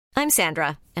I'm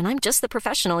Sandra, and I'm just the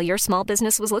professional your small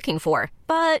business was looking for.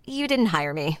 But you didn't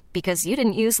hire me because you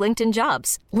didn't use LinkedIn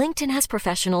Jobs. LinkedIn has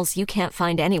professionals you can't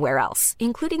find anywhere else,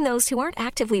 including those who aren't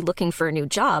actively looking for a new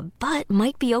job, but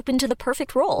might be open to the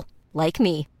perfect role, like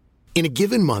me. In a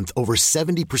given month, over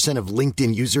 70% of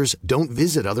LinkedIn users don't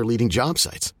visit other leading job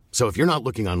sites. So if you're not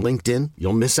looking on LinkedIn,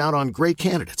 you'll miss out on great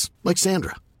candidates like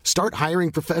Sandra. Start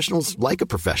hiring professionals like a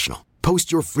professional.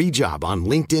 Post your free job on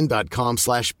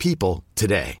linkedin.com/people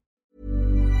today.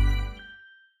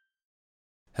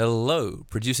 Hello,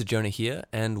 producer Jonah here,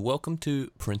 and welcome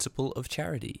to Principle of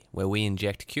Charity, where we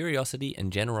inject curiosity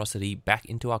and generosity back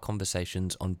into our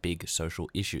conversations on big social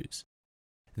issues.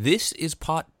 This is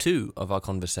part 2 of our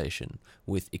conversation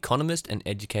with economist and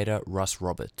educator Russ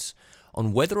Roberts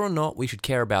on whether or not we should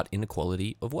care about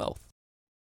inequality of wealth.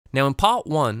 Now, in part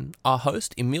 1, our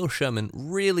host Emil Sherman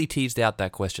really teased out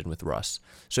that question with Russ,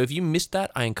 so if you missed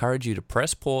that, I encourage you to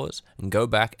press pause and go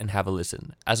back and have a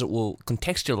listen, as it will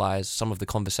contextualize some of the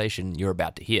conversation you're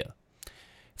about to hear.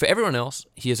 For everyone else,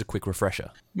 here's a quick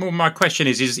refresher. Well, my question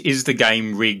is the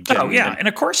game rigged? And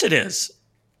of course it is.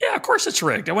 Yeah, of course it's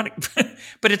rigged.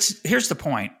 But here's the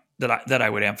point that I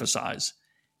would emphasize.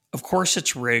 Of course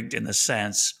it's rigged in the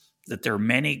sense that there are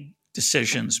many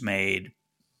decisions made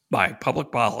by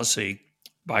public policy,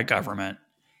 by government,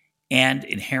 and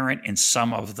inherent in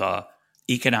some of the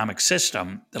economic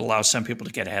system that allows some people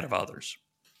to get ahead of others.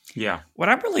 Yeah. What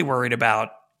I'm really worried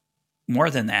about more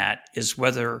than that is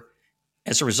whether,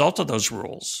 as a result of those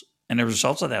rules and a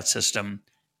result of that system,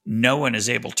 no one is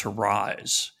able to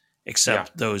rise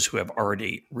except those who have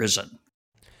already risen.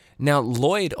 Now,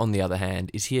 Lloyd, on the other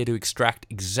hand, is here to extract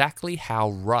exactly how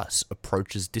Russ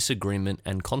approaches disagreement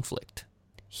and conflict.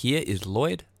 Here is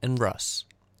Lloyd and Russ.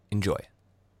 Enjoy.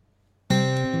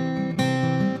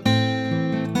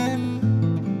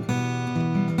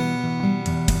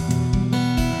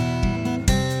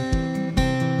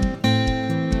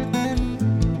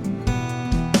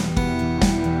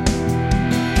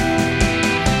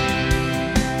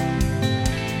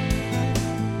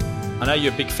 I know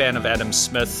you're a big fan of Adam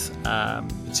Smith,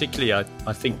 particularly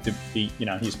I think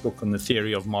his book on the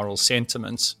theory of moral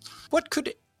sentiments. What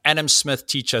could Adam Smith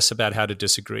teach us about how to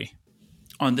disagree?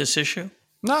 On this issue?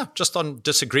 No, just on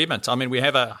disagreement. I mean, we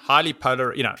have a highly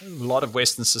polar, a lot of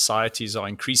Western societies are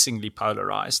increasingly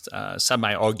polarized. Some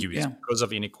may argue it's because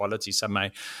of inequality. Some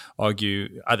may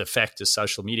argue other factors,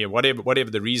 social media, whatever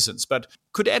the reasons. But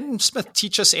could Adam Smith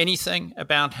teach us anything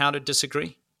about how to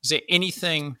disagree? Is there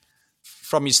anything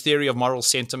from his theory of moral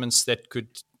sentiments that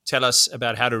could tell us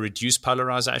about how to reduce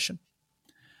polarization?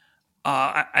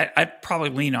 I'd probably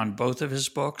lean on both of his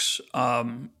books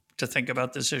to think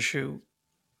about this issue.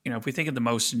 If we think of the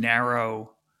most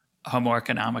narrow Homo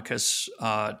economicus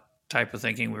type of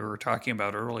thinking we were talking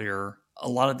about earlier, a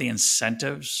lot of the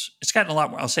incentives, it's gotten a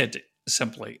lot more, I'll say it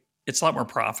simply, it's a lot more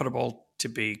profitable to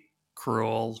be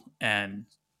cruel and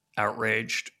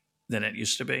outraged than it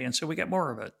used to be. And so we get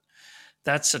more of it.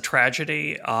 That's a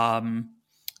tragedy.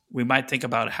 We might think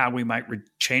about how we might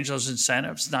change those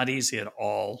incentives. Not easy at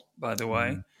all, by the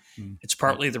way. Mm-hmm. It's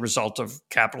partly the result of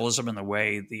capitalism and the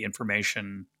way the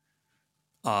information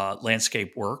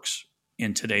landscape works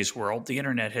in today's world. The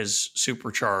internet has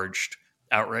supercharged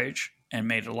outrage and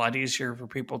made it a lot easier for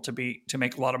people to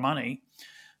make a lot of money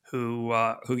who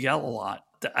yell a lot.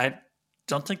 I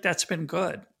don't think that's been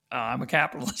good. I'm a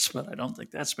capitalist, but I don't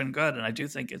think that's been good. And I do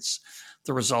think it's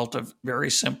the result of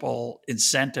very simple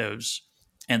incentives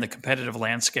and the competitive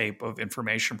landscape of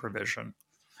information provision.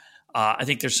 I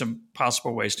think there's some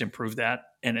possible ways to improve that.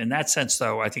 And in that sense,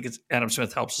 though, I think Adam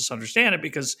Smith helps us understand it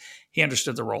because he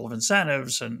understood the role of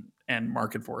incentives and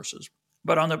market forces.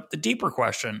 But on the deeper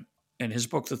question, in his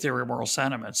book, The Theory of Moral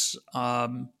Sentiments,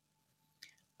 I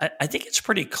think it's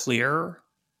pretty clear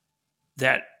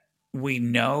that we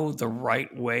know the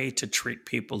right way to treat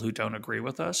people who don't agree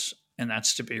with us, and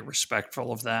that's to be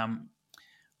respectful of them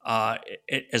as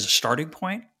a starting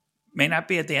point. May not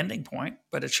be at the ending point,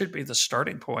 but it should be the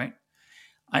starting point.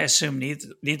 I assume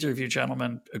neither of you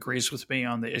gentlemen agrees with me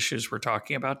on the issues we're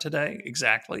talking about today.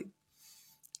 Exactly.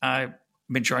 I'm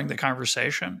enjoying the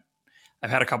conversation.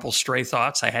 I've had a couple stray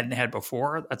thoughts I hadn't had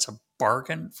before. That's a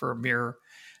bargain for a mere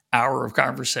hour of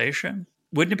conversation.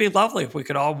 Wouldn't it be lovely if we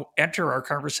could all enter our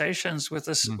conversations with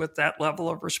this, with that level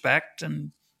of respect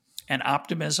and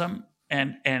optimism,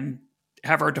 and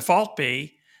have our default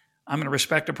be, I'm going to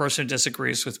respect a person who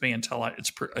disagrees with me until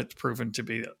it's proven to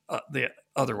be the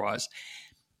otherwise.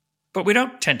 But we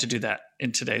don't tend to do that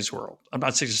in today's world. I'm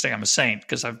not suggesting I'm a saint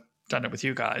because I've done it with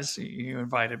you guys. You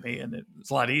invited me, and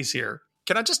it's a lot easier.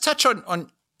 Can I just touch on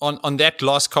that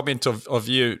last comment of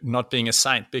you not being a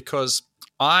saint? Because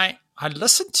I I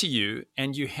listen to you,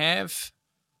 and you have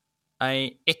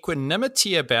a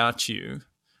equanimity about you.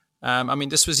 I mean,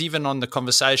 this was even on the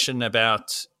conversation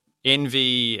about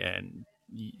envy and,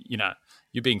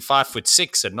 you being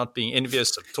 5'6" and not being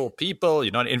envious of tall people.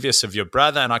 You're not envious of your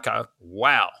brother. And I go,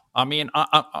 wow. I mean,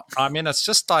 it's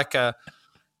just like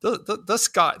this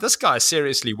guy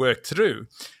seriously worked through.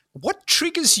 What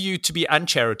triggers you to be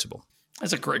uncharitable?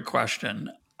 That's a great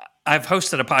question. I've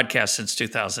hosted a podcast since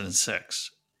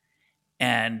 2006.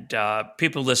 And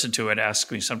people listen to it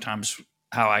ask me sometimes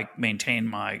how I maintain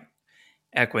my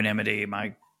equanimity,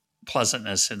 my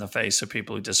pleasantness in the face of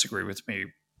people who disagree with me,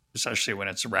 especially when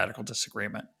it's a radical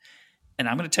disagreement. And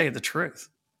I'm going to tell you the truth.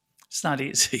 It's not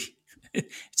easy.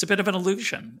 It's a bit of an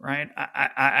illusion, right?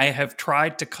 I have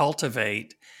tried to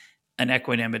cultivate an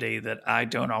equanimity that I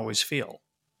don't always feel,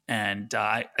 and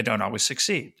I don't always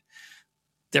succeed.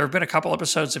 There have been a couple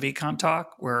episodes of Econ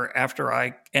Talk where after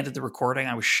I ended the recording,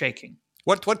 I was shaking.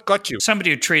 What got you?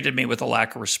 Somebody who treated me with a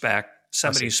lack of respect,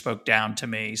 somebody who spoke down to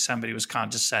me, somebody who was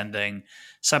condescending,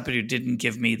 somebody who didn't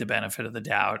give me the benefit of the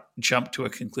doubt, jumped to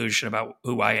a conclusion about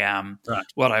who I am,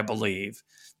 what I believe.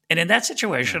 And in that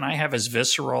situation, I have as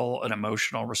visceral an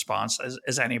emotional response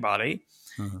as anybody.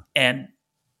 Mm-hmm. And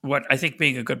what I think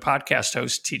being a good podcast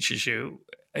host teaches you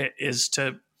is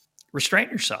to restrain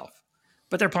yourself.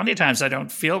 But there are plenty of times I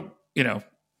don't feel,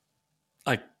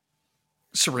 like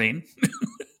serene.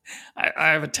 I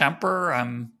have a temper.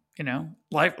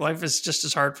 Life is just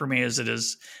as hard for me as it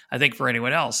is, I think, for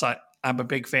anyone else. I'm a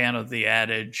big fan of the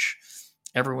adage,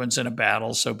 everyone's in a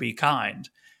battle, so be kind.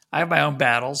 I have my own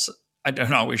battles. I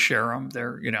don't always share them.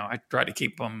 I try to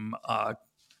keep them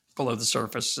below the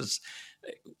surface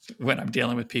when I'm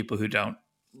dealing with people who don't,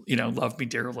 love me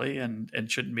dearly and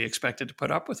shouldn't be expected to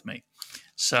put up with me.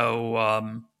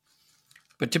 So,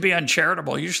 but to be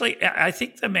uncharitable, usually I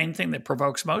think the main thing that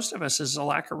provokes most of us is a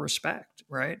lack of respect,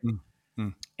 right? Mm-hmm.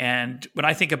 And when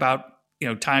I think about,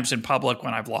 times in public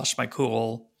when I've lost my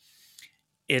cool,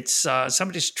 it's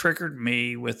somebody's triggered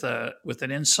me with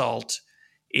an insult,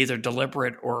 either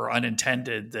deliberate or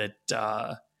unintended,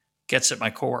 that gets at my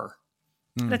core.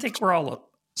 And I think we're all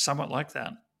somewhat like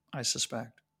that, I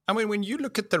suspect. I mean, when you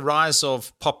look at the rise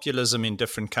of populism in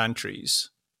different countries,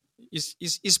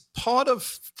 is part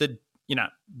of the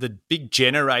big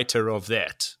generator of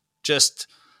that just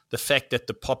the fact that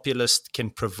the populist can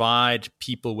provide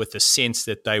people with a sense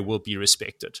that they will be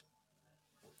respected?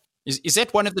 Is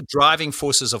that one of the driving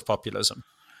forces of populism?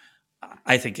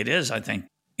 I think it is. I think,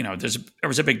 there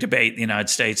was a big debate in the United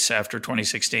States after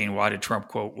 2016. Why did Trump,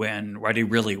 quote, win? Why did he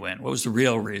really win? What was the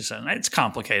real reason? It's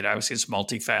complicated. Obviously, it's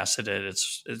multifaceted.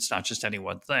 It's not just any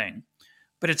one thing.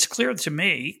 But it's clear to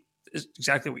me,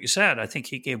 exactly what you said. I think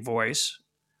he gave voice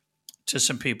to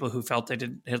some people who felt they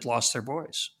had lost their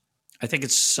voice. I think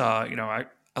it's, I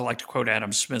like to quote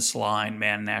Adam Smith's line,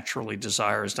 man naturally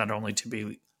desires not only to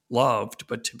be loved,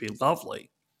 but to be lovely.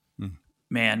 Mm.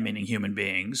 Man, meaning human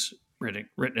beings, written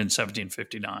in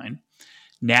 1759,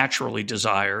 naturally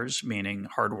desires, meaning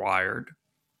hardwired,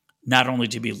 not only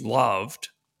to be loved,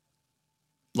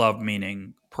 love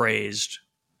meaning praised,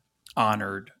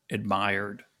 honored,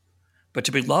 admired, but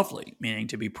to be lovely, meaning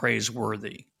to be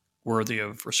praiseworthy, worthy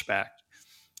of respect.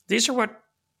 These are what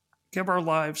give our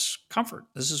lives comfort.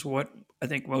 This is what I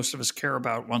think most of us care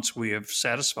about once we have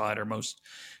satisfied our most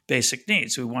basic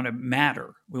needs. We want to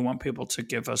matter. We want people to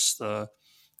give us the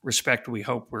respect we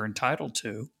hope we're entitled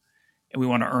to, and we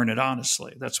want to earn it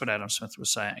honestly. That's what Adam Smith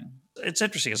was saying. It's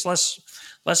interesting. It's less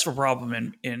of a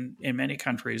problem in many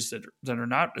countries that are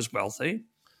not as wealthy,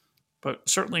 but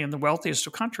certainly in the wealthiest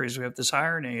of countries, we have this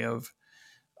irony of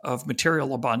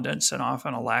material abundance and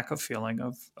often a lack of feeling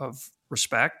of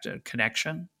respect,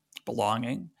 connection,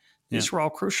 belonging. These were all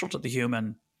crucial to the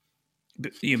human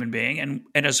being,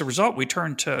 and as a result, we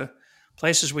turn to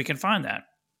places we can find that,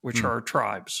 which are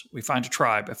tribes. We find a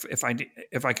tribe. If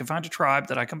I can find a tribe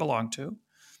that I can belong to,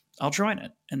 I'll join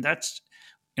it. And that's,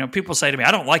 people say to me,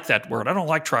 I don't like that word. I don't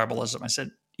like tribalism. I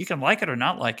said, you can like it or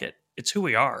not like it. It's who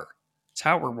we are. It's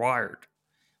how we're wired.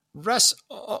 Russ,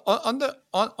 on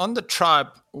the tribe,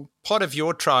 part of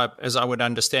your tribe, as I would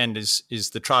understand, is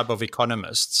the tribe of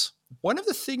economists. One of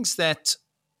the things that,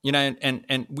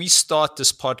 and we start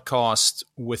this podcast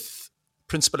with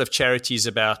principle of charity is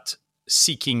about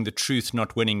seeking the truth,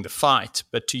 not winning the fight.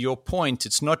 But to your point,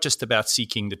 it's not just about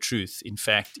seeking the truth. In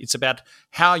fact, it's about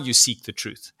how you seek the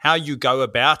truth, how you go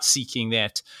about seeking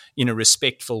that in a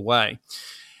respectful way.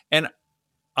 And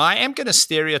I am going to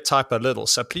stereotype a little,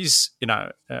 so please,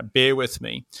 bear with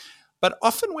me. But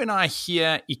often when I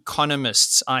hear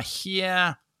economists, I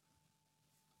hear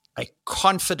a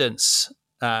confidence,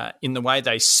 in the way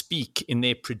they speak, in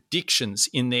their predictions,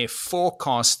 in their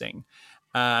forecasting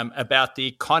about the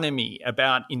economy,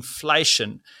 about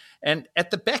inflation. And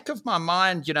at the back of my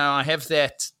mind, I have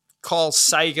that Carl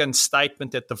Sagan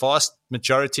statement that the vast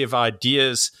majority of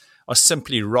ideas are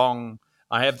simply wrong.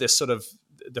 I have this sort of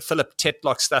the Philip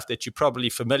Tetlock stuff that you're probably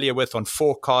familiar with on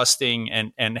forecasting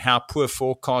and how poor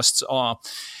forecasts are.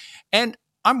 And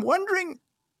I'm wondering,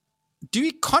 do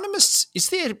economists, is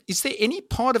there any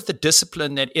part of the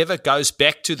discipline that ever goes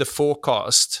back to the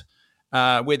forecast,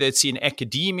 whether it's in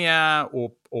academia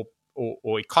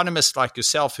or economists like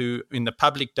yourself who in the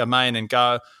public domain and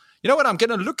go, you know what, I'm going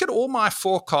to look at all my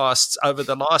forecasts over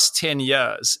the last 10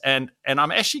 years and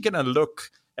I'm actually going to look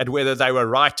at whether they were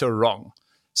right or wrong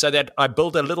so that I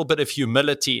build a little bit of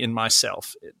humility in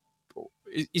myself.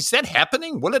 Is that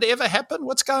happening? Will it ever happen?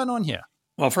 What's going on here?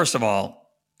 Well, first of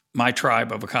all, my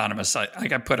tribe of economists, I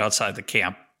got put outside the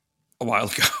camp a while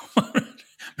ago.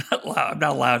 I'm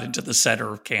not allowed into the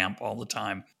center of camp all the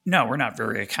time. No, we're not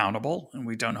very accountable, and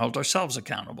we don't hold ourselves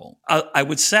accountable. I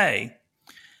would say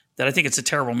that I think it's a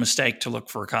terrible mistake to look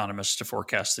for economists to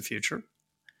forecast the future.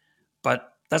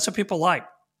 But that's what people like,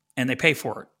 and they pay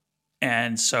for it.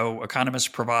 And so economists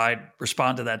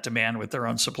respond to that demand with their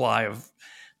own supply of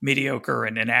mediocre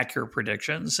and inaccurate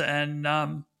predictions. And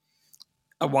a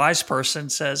wise person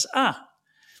says,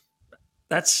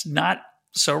 that's not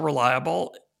so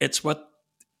reliable. It's what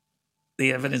they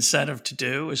have an incentive to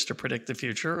do is to predict the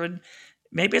future. And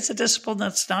maybe it's a discipline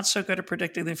that's not so good at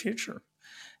predicting the future.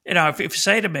 If you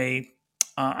say to me,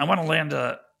 I want to land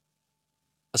a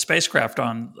spacecraft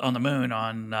on the moon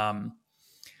on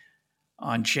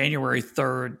January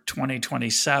 3rd,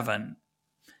 2027,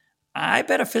 I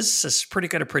bet a physicist is pretty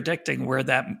good at predicting where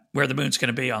the moon's going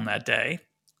to be on that day.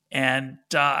 And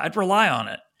I'd rely on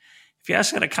it. If you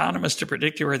ask an economist to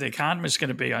predict where the economy is going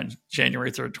to be on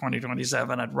January 3rd,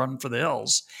 2027, I'd run for the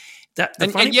hills. The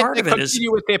funny part of it is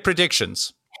continue with their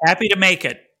predictions. Happy to make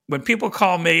it. When people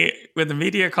call me, when the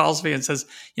media calls me and says,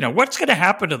 what's going to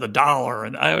happen to the dollar?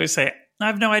 And I always say, I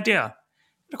have no idea.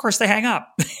 And of course, they hang up.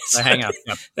 They hang up.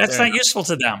 Yep. That's not useful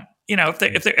to them.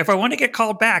 If I want to get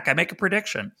called back, I make a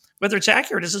prediction. Whether it's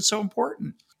accurate isn't so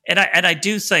important. And I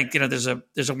do think there's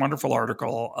a wonderful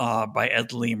article by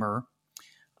Ed Leamer,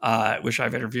 which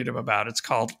I've interviewed him about. It's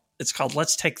called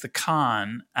Let's Take the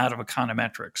Con Out of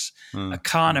Econometrics.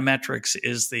 Econometrics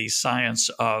is the science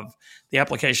of the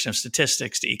application of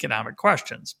statistics to economic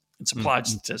questions. It's applied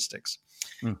statistics.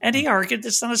 And he argued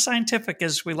it's not as scientific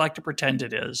as we like to pretend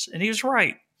it is. And he was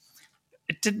right.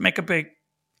 It didn't make a big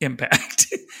impact.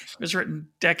 It was written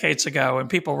decades ago, and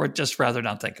people would just rather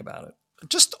not think about it.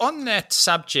 Just on that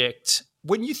subject,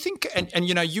 when you think, and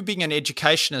you being an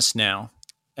educationist now,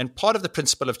 and part of the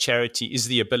principle of charity is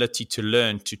the ability to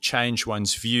learn, to change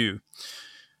one's view.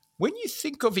 When you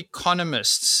think of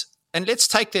economists, and let's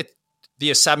take the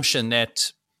assumption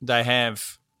that they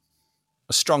have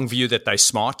a strong view that they're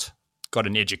smart, got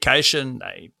an education,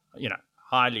 they,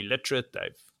 highly literate, they're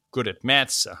good at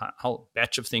maths, a whole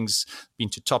batch of things, been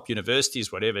to top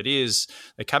universities, whatever it is,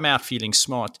 they come out feeling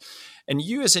smart. And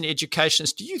you as an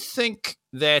educationist, do you think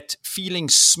that feeling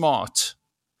smart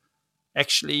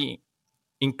actually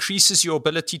increases your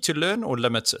ability to learn or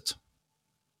limits it?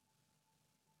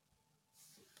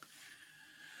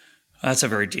 That's a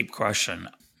very deep question.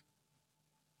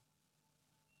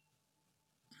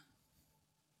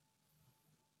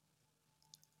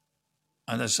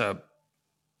 And there's a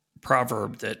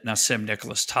proverb that Nassim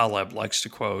Nicholas Taleb likes to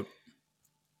quote: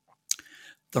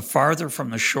 "The farther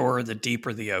from the shore, the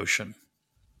deeper the ocean."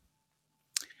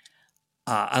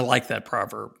 I like that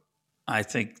proverb. I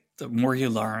think the more you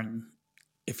learn,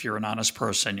 if you're an honest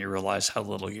person, you realize how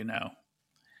little you know.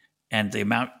 And the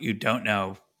amount you don't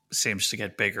know seems to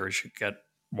get bigger as you get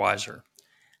wiser.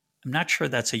 I'm not sure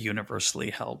that's a universally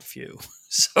held view.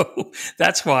 So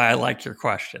that's why I like your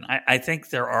question. I think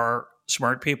there are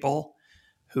smart people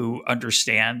who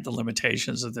understand the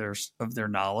limitations of their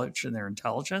knowledge and their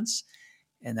intelligence.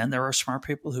 And then there are smart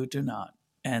people who do not.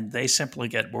 And they simply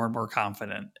get more and more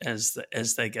confident as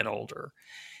they get older.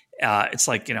 It's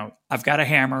like, I've got a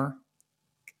hammer.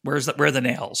 Where are the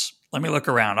nails? Let me look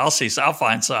around. I'll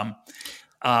find some.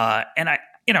 And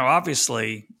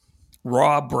obviously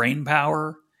raw brain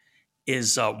power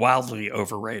is wildly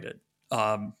overrated.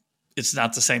 It's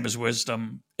not the same as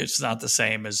wisdom. It's not the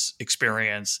same as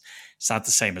experience. It's not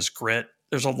the same as grit.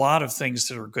 There's a lot of things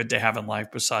that are good to have in life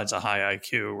besides a high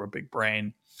IQ or a big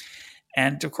brain.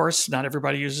 And of course, not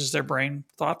everybody uses their brain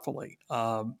thoughtfully.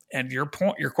 And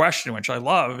your question, which I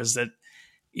love, is that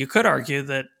you could argue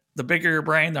that the bigger your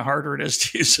brain, the harder it is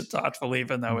to use it thoughtfully,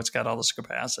 even though it's got all this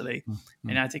capacity.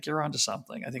 And I think you're onto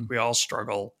something. I think we all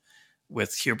struggle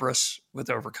with hubris, with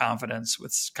overconfidence,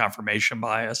 with confirmation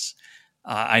bias.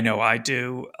 I know I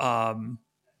do. I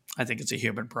think it's a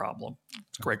human problem.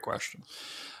 It's a great question.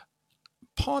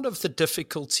 Part of the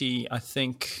difficulty, I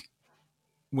think,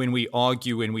 when we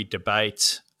argue, when we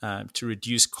debate to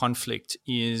reduce conflict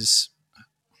is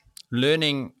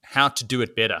learning how to do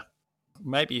it better.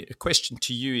 Maybe a question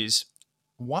to you is,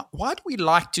 why do we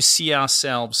like to see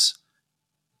ourselves,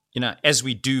 as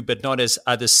we do, but not as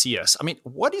others see us? I mean,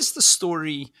 what is the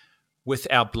story with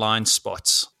our blind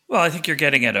spots? Well, I think you're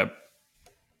getting at a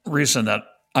reason that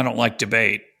I don't like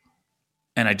debate,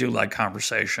 and I do like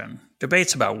conversation.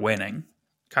 Debate's about winning.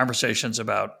 Conversation's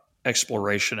about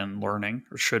exploration and learning,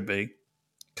 or should be.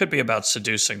 Could be about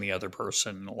seducing the other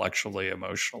person intellectually,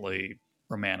 emotionally,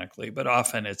 romantically, but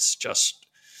often it's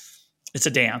a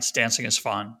dance. Dancing is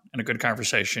fun, and a good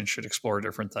conversation should explore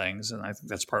different things. And I think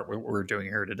that's part of what we're doing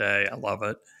here today. I love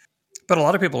it. But a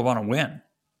lot of people want to win,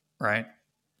 right?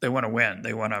 They want to win.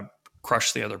 They want to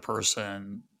crush the other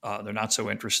person. They're not so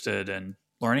interested in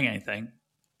learning anything.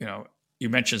 You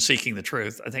mentioned seeking the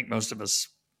truth. I think most of us,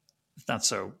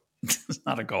 it's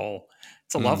not a goal.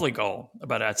 It's a lovely goal,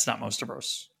 but it's not most of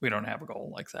us. We don't have a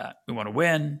goal like that. We want to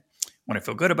win. We want to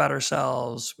feel good about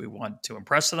ourselves. We want to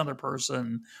impress another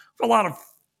person. A lot of,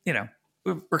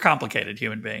 we're complicated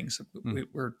human beings.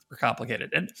 We're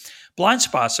complicated. And blind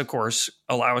spots, of course,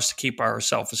 allow us to keep our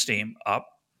self-esteem up.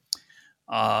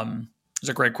 There's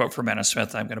a great quote from Anna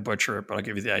Smith. I'm going to butcher it, but I'll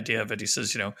give you the idea of it. He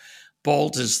says,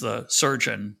 bold is the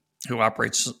surgeon who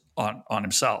operates on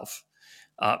himself.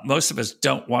 Most of us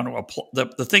don't want to apply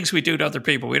the things we do to other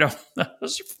people. We don't,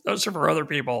 those are for other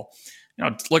people.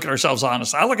 Look at ourselves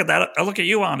honestly. I look at that. I look at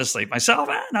you honestly. Myself,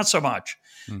 not so much.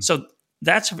 So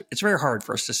it's very hard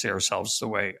for us to see ourselves the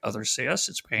way others see us.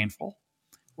 It's painful.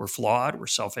 We're flawed. We're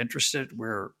self-interested.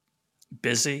 We're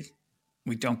busy.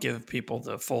 We don't give people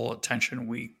the full attention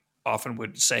we often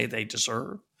would say they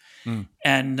deserve.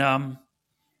 And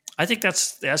I think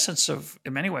that's the essence of,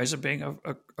 in many ways, of being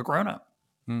a grown-up,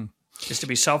 is to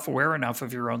be self-aware enough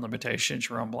of your own limitations,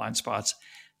 your own blind spots.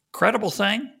 Credible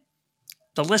thing,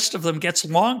 the list of them gets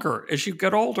longer as you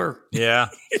get older. Yeah.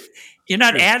 You're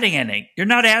not adding any. You're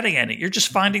not adding any. You're just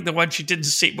finding the ones you didn't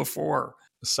see before.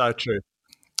 So true.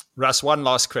 Russ, one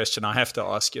last question. I have to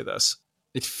ask you this.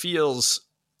 It feels,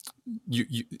 you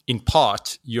in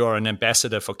part, you're an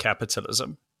ambassador for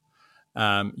capitalism.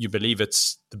 You believe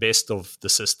it's the best of the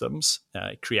systems.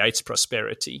 It creates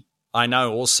prosperity. I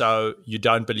know also you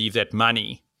don't believe that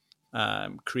money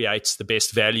creates the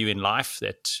best value in life,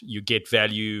 that you get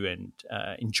value and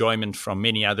enjoyment from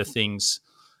many other things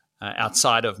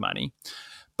outside of money.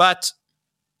 But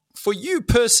for you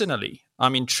personally,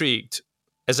 I'm intrigued,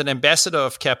 as an ambassador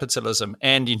of capitalism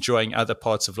and enjoying other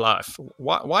parts of life,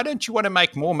 why don't you want to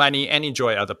make more money and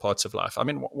enjoy other parts of life? I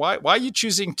mean, why are you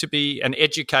choosing to be an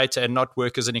educator and not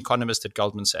work as an economist at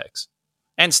Goldman Sachs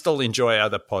and still enjoy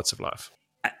other parts of life?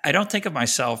 I don't think of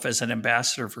myself as an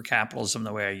ambassador for capitalism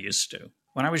the way I used to.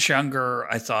 When I was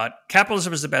younger, I thought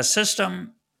capitalism is the best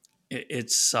system.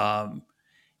 It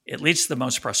leads to the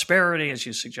most prosperity, as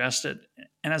you suggested.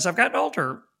 And as I've gotten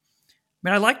older,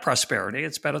 I like prosperity.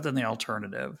 It's better than the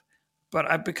alternative. But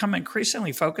I've become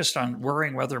increasingly focused on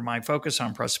worrying whether my focus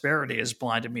on prosperity has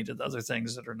blinded me to the other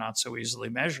things that are not so easily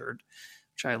measured,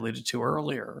 which I alluded to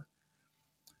earlier.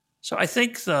 So I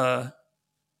think the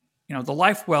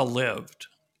life well lived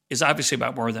is obviously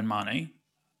about more than money.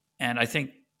 And I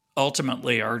think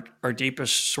ultimately our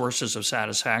deepest sources of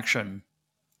satisfaction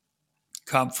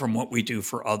come from what we do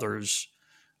for others,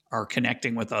 our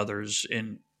connecting with others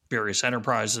in various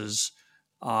enterprises,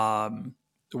 the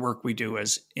work we do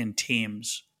as in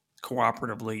teams,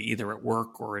 cooperatively, either at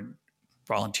work or in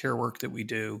volunteer work that we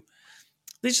do.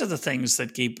 These are the things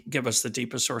that give us the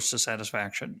deepest source of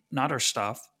satisfaction, not our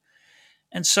stuff.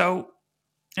 And so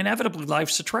inevitably,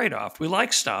 life's a trade-off. We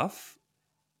like stuff.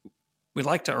 We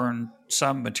like to earn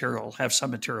some material, have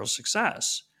some material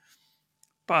success,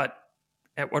 but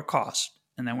at what cost?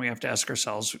 And then we have to ask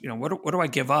ourselves, what do I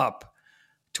give up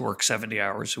to work 70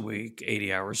 hours a week,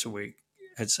 80 hours a week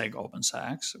at, say, Goldman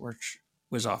Sachs, which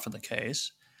was often the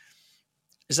case?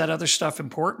 Is that other stuff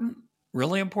important?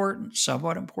 Really important?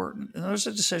 Somewhat important? And those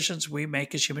are decisions we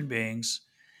make as human beings.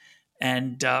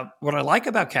 And what I like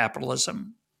about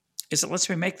capitalism is it lets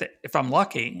me make if I'm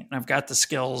lucky and I've got the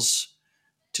skills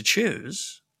to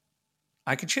choose,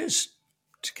 I can choose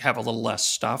to have a little less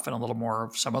stuff and a little more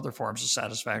of some other forms of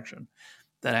satisfaction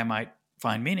that I might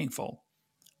find meaningful.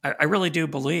 I really do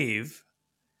believe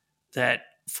that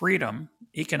freedom,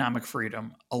 economic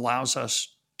freedom, allows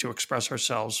us to express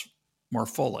ourselves more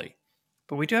fully.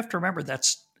 But we do have to remember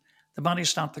that's the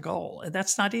money's not the goal. And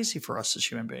that's not easy for us as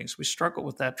human beings. We struggle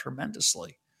with that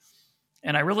tremendously.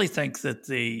 And I really think that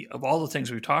of all the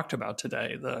things we've talked about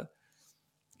today,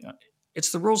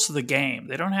 it's the rules of the game.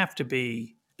 They have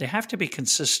to be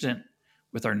consistent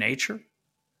with our nature.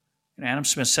 And Adam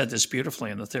Smith said this beautifully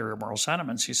in The Theory of Moral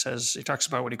Sentiments. He talks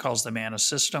about what he calls the man of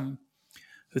system,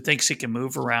 who thinks he can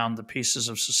move around the pieces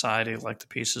of society like the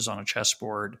pieces on a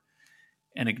chessboard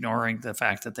and ignoring the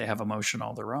fact that they have emotion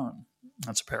all their own.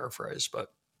 That's a paraphrase, but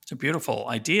it's a beautiful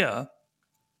idea.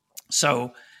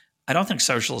 So I don't think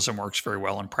socialism works very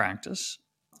well in practice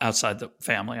outside the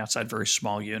family, outside very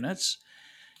small units.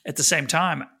 At the same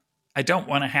time, I don't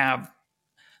want to have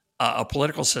a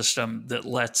political system that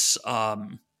lets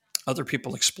other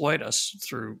people exploit us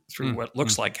through what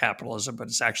looks like capitalism, but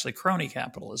it's actually crony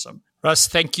capitalism. Russ,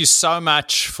 thank you so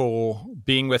much for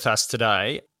being with us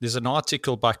today. There's an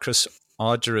article by Chris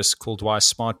Argyris called Why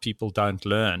Smart People Don't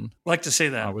Learn. I'd like to see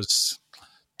that. I was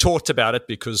taught about it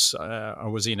because I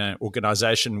was in an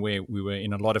organization where we were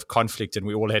in a lot of conflict and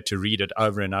we all had to read it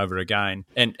over and over again.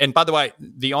 And by the way,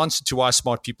 the answer to why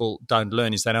smart people don't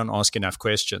learn is they don't ask enough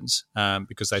questions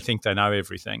because they think they know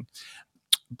everything.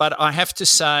 But I have to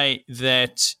say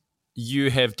that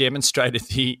you have demonstrated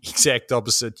the exact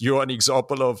opposite. You're an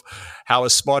example of how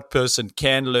a smart person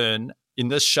can learn. In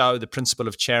this show, The Principle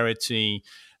of Charity,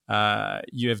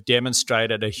 you have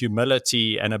demonstrated a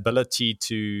humility and ability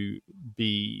to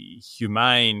be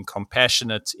humane,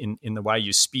 compassionate in the way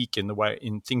you speak,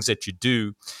 in things that you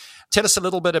do. Tell us a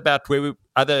little bit about where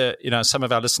some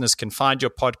of our listeners can find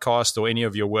your podcast or any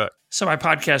of your work. So my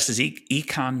podcast is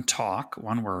Econ Talk,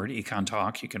 one word, Econ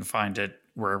Talk. You can find it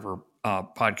wherever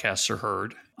podcasts are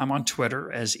heard. I'm on Twitter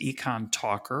as Econ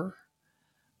Talker.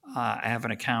 I have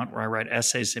an account where I write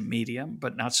essays at Medium,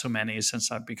 but not so many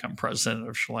since I've become president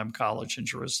of Shalem College in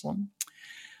Jerusalem.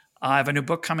 I have a new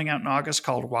book coming out in August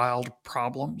called Wild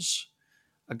Problems,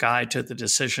 a guide to the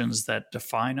decisions that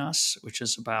define us, which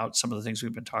is about some of the things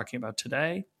we've been talking about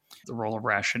today, the role of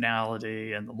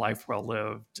rationality and the life well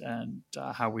lived, and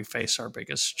how we face our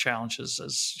biggest challenges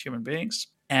as human beings.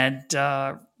 And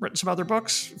written some other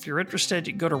books. If you're interested,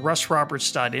 you can go to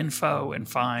russroberts.info and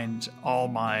find all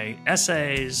my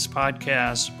essays,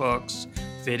 podcasts, books,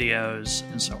 videos,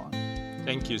 and so on.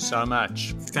 Thank you so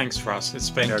much. Thanks, Russ. It's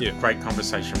been a great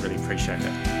conversation. Really appreciate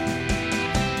it.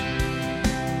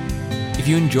 If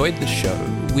you enjoyed the show,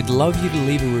 we'd love you to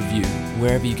leave a review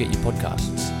wherever you get your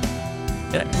podcasts.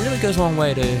 It really goes a long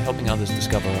way to helping others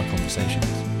discover our conversations.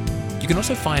 You can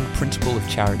also find Principle of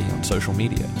Charity on social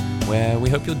media, where we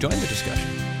hope you'll join the discussion.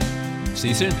 See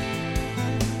you soon.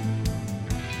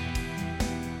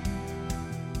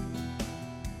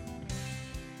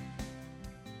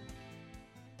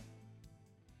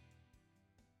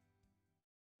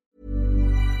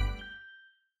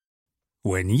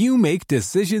 When you make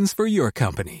decisions for your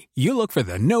company, you look for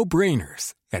the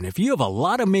no-brainers. And if you have a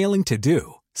lot of mailing to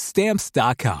do,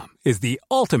 Stamps.com is the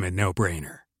ultimate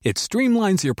no-brainer. It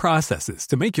streamlines your processes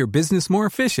to make your business more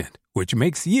efficient, which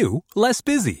makes you less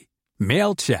busy.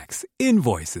 Mail checks,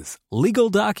 invoices, legal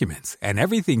documents, and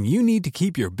everything you need to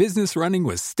keep your business running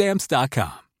with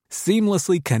Stamps.com.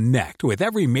 Seamlessly connect with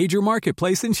every major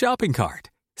marketplace and shopping cart.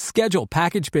 Schedule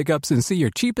package pickups and see your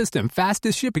cheapest and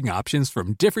fastest shipping options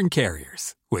from different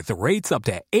carriers, with rates up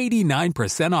to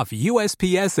 89% off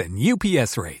USPS and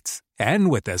UPS rates. And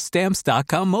with the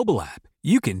Stamps.com mobile app,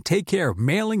 you can take care of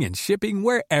mailing and shipping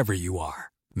wherever you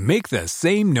are. Make the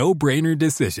same no-brainer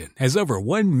decision as over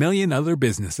 1 million other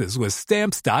businesses with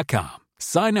Stamps.com.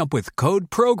 Sign up with code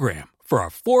PROGRAM for a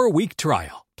 4-week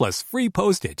trial, plus free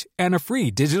postage and a free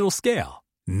digital scale.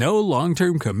 No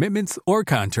long-term commitments or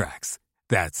contracts.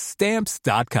 That's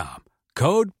Stamps.com.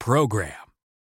 Code PROGRAM.